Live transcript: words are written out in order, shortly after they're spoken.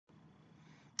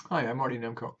Hi, I'm Marty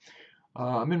Nemko.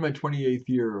 I'm in my 28th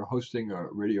year hosting a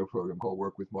radio program called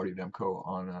Work with Marty Nemko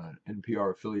on an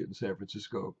NPR affiliate in San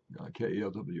Francisco,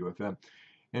 KALW-FM.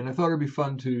 And I thought it'd be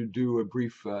fun to do a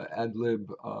brief ad lib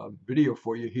video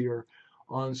for you here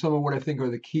on some of what I think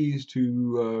are the keys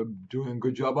to doing a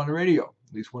good job on the radio,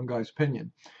 at least one guy's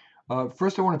opinion.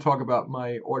 First, I want to talk about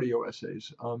my audio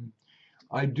essays.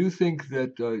 I do think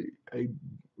that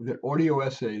that audio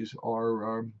essays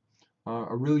are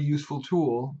a really useful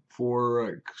tool for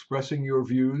expressing your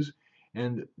views.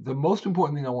 And the most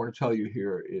important thing I want to tell you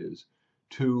here is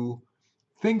to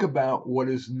think about what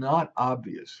is not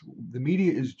obvious. The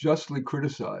media is justly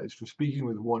criticized for speaking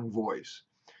with one voice.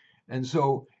 And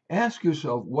so ask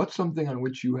yourself, what's something on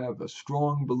which you have a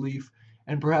strong belief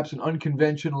and perhaps an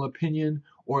unconventional opinion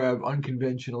or have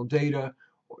unconventional data,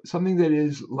 something that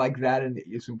is like that and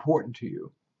is important to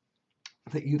you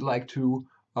that you'd like to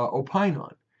opine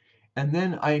on. And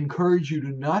then I encourage you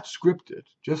to not script it,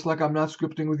 just like I'm not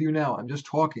scripting with you now. I'm just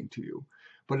talking to you,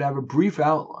 but have a brief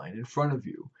outline in front of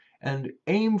you and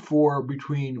aim for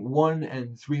between 1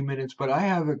 and 3 minutes. But I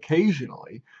have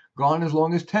occasionally gone as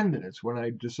long as 10 minutes when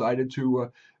I decided to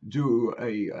do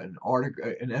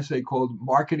an essay called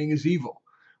 "Marketing is Evil,"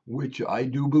 which I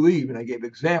do believe, and I gave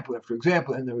example after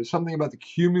example, and there was something about the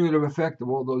cumulative effect of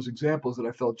all those examples that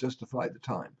I felt justified the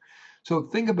time. So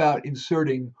think about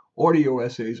inserting audio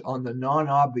essays on the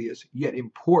non-obvious yet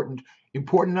important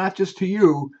not just to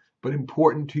you, but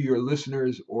important to your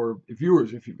listeners or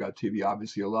viewers if you've got TV.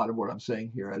 Obviously, a lot of what I'm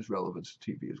saying here has relevance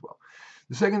to TV as well.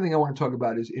 The second thing I want to talk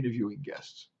about is interviewing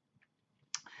guests.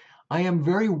 I am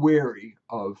very wary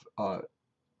of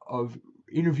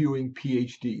interviewing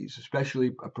PhDs,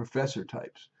 especially professor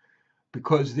types,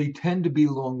 because they tend to be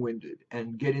long-winded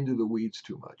and get into the weeds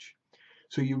too much.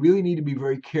 So you really need to be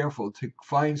very careful to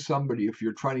find somebody, if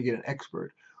you're trying to get an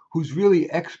expert, who's really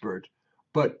expert,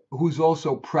 but who's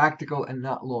also practical and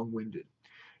not long-winded.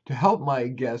 To help my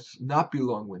guests not be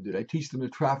long-winded, I teach them the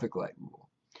traffic light rule.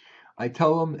 I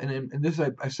tell them, and this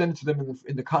I send it to them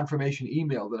in the confirmation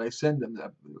email that I send them,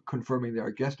 confirming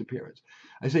their guest appearance.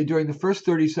 I say, during the first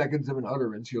 30 seconds of an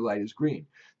utterance, your light is green.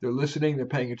 They're listening, they're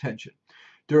paying attention.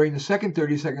 During the second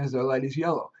 30 seconds, their light is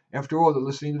yellow. After all, they're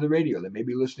listening to the radio. They may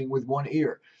be listening with one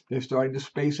ear. They're starting to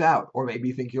space out, or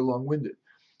maybe think you're long-winded.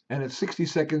 And at 60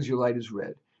 seconds, your light is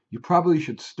red. You probably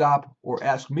should stop or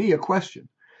ask me a question.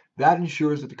 That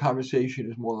ensures that the conversation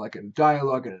is more like a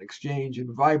dialogue and an exchange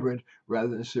and vibrant rather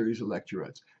than a series of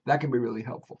lecturettes. That can be really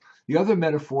helpful. The other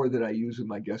metaphor that I use with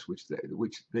my guests,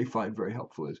 which they find very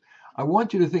helpful, is I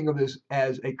want you to think of this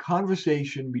as a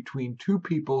conversation between two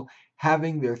people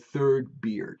having their third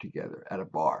beer together at a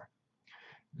bar.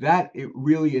 That it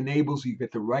really enables you to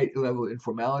get the right level of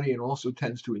informality and also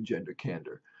tends to engender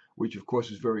candor, which of course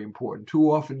is very important.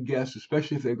 Too often guests,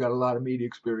 especially if they've got a lot of media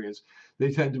experience, they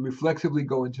tend to reflexively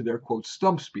go into their quote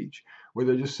stump speech, where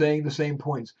they're just saying the same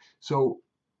points. So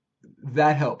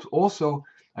that helps. Also,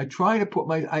 I try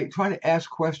to ask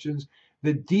questions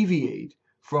that deviate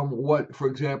from what, for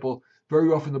example,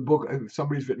 very often the book, if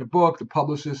somebody's written a book, the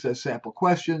publicist says sample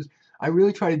questions. I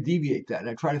really try to deviate that, and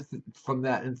I try to from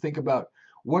that and think about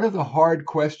what are the hard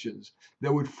questions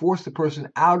that would force the person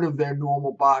out of their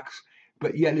normal box,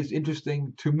 but yet is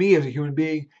interesting to me as a human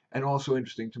being and also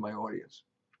interesting to my audience.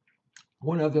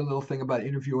 One other little thing about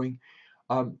interviewing,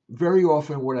 very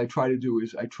often what I try to do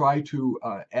is I try to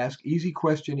ask easy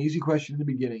question in the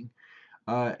beginning,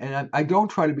 and I don't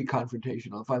try to be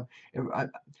confrontational.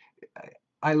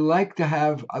 I like to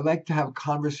have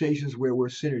conversations where we're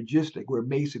synergistic, we're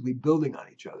basically building on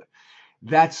each other.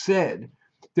 That said,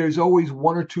 there's always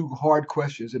one or two hard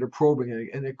questions that are probing,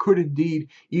 and it could indeed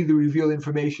either reveal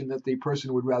information that the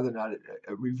person would rather not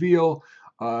reveal.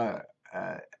 I'll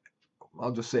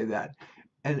just say that.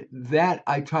 And that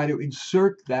I try to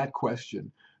insert that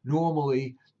question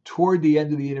normally toward the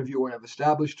end of the interview when I've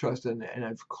established trust and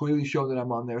I've clearly shown that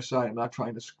I'm on their side. I'm not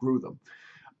trying to screw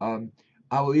them.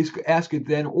 I will ask it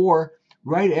then, or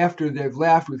right after they've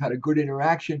laughed, we've had a good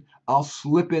interaction, I'll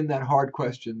slip in that hard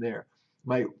question there.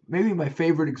 Maybe my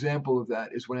favorite example of that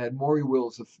is when I had Maury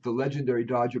Wills, the legendary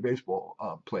Dodger baseball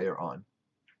player, on.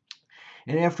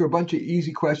 And after a bunch of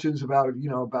easy questions about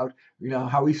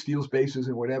how he steals bases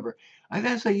and whatever, I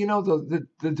then say,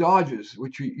 the Dodgers,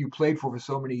 which you played for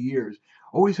so many years,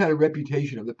 always had a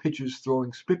reputation of the pitchers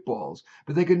throwing spitballs,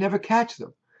 but they could never catch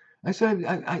them. I said,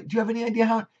 do you have any idea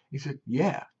how? He said,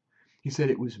 yeah. He said,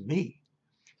 it was me.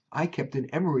 I kept an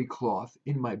emery cloth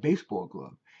in my baseball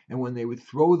glove. And when they would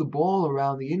throw the ball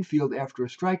around the infield after a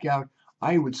strikeout,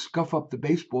 I would scuff up the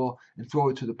baseball and throw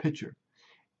it to the pitcher.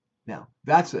 Now,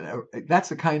 that's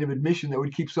the kind of admission that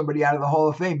would keep somebody out of the Hall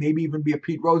of Fame, maybe even be a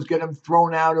Pete Rose, get him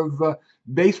thrown out of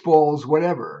baseballs,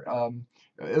 whatever,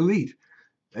 elite.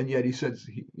 And yet he said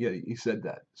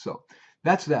that. So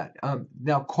that's that.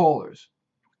 Now, callers.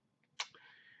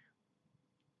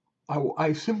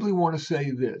 I simply want to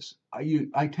say this.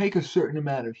 I take a certain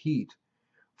amount of heat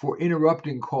for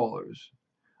interrupting callers,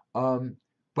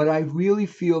 but I really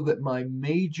feel that my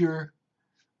major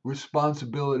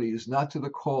responsibility is not to the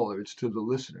caller, it's to the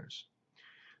listeners.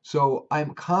 So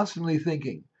I'm constantly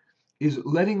thinking, is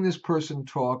letting this person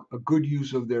talk a good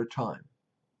use of their time?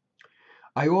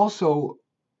 I also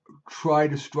try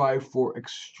to strive for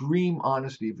extreme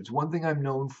honesty. If it's one thing I'm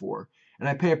known for, and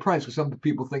I pay a price because some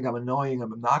people think I'm annoying,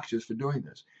 I'm obnoxious for doing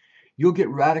this, you'll get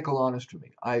radical honest from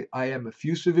me. I am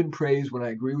effusive in praise when I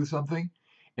agree with something,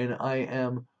 and I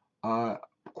am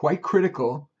quite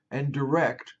critical and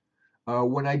direct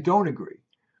when I don't agree.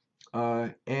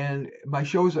 And my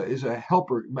show is a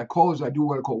helper. My callers, I do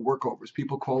what I call workovers.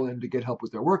 People call in to get help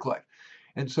with their work life.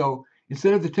 And so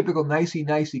instead of the typical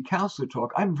nicey counselor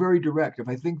talk, I'm very direct. If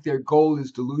I think their goal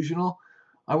is delusional,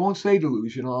 I won't say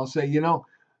delusional. I'll say,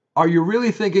 are you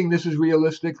really thinking this is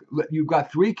realistic? You've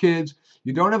got 3 kids.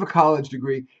 You don't have a college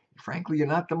degree. Frankly, you're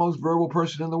not the most verbal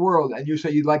person in the world. And you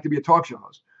say you'd like to be a talk show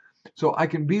host. So I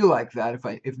can be like that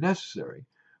if necessary.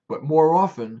 But more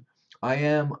often,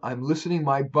 I'm listening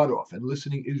my butt off, and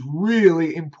listening is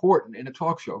really important in a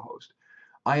talk show host.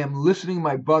 I am listening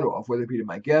my butt off, whether it be to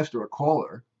my guest or a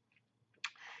caller,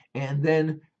 and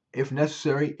then, if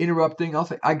necessary, interrupting. I'll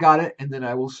say, I got it, and then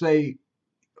I will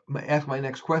ask my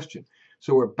next question.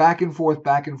 So we're back and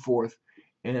forth,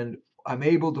 and I'm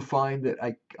able to find that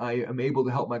I am able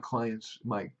to help my clients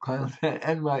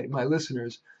and my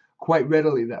listeners quite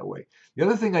readily that way. The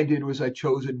other thing I did was I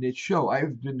chose a niche show.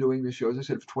 I've been doing this show, as I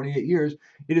said, for 28 years.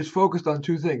 It is focused on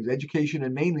 2 things, education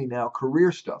and mainly now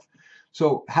career stuff.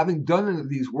 So having done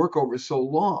these workovers so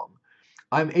long,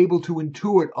 I'm able to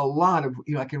intuit a lot of,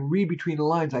 I can read between the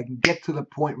lines. I can get to the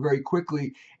point very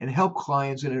quickly and help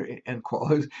clients and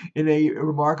callers in a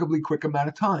remarkably quick amount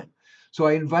of time. So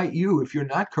I invite you, if you're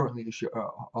not currently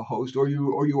a host, or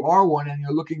you are one and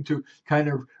you're looking to kind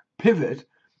of pivot,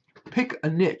 pick a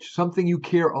niche, something you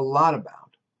care a lot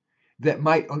about that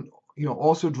might,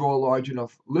 also draw a large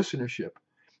enough listenership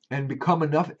and become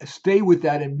enough. Stay with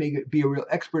that and be a real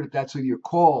expert at that, so your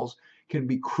calls can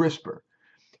be crisper.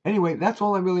 Anyway, that's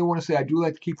all I really want to say. I do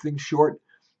like to keep things short.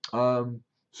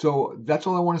 So that's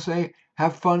all I want to say.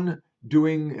 Have fun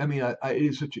doing.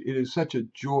 It is such a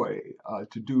joy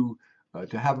to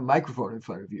have a microphone in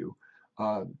front of you.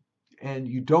 And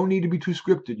you don't need to be too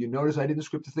scripted. You notice I didn't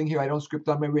script a thing here. I don't script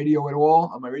on my radio at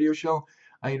all, on my radio show.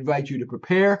 I invite you to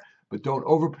prepare, but don't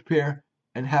over-prepare,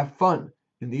 and have fun.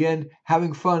 In the end,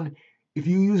 having fun, if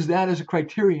you use that as a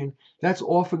criterion, that's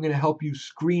often going to help you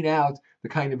screen out the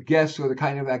kind of guests or the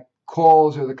kind of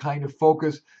calls or the kind of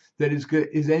focus that is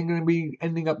then going to be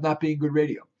ending up not being good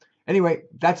radio. Anyway,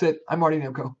 that's it. I'm Marty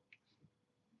Nemko.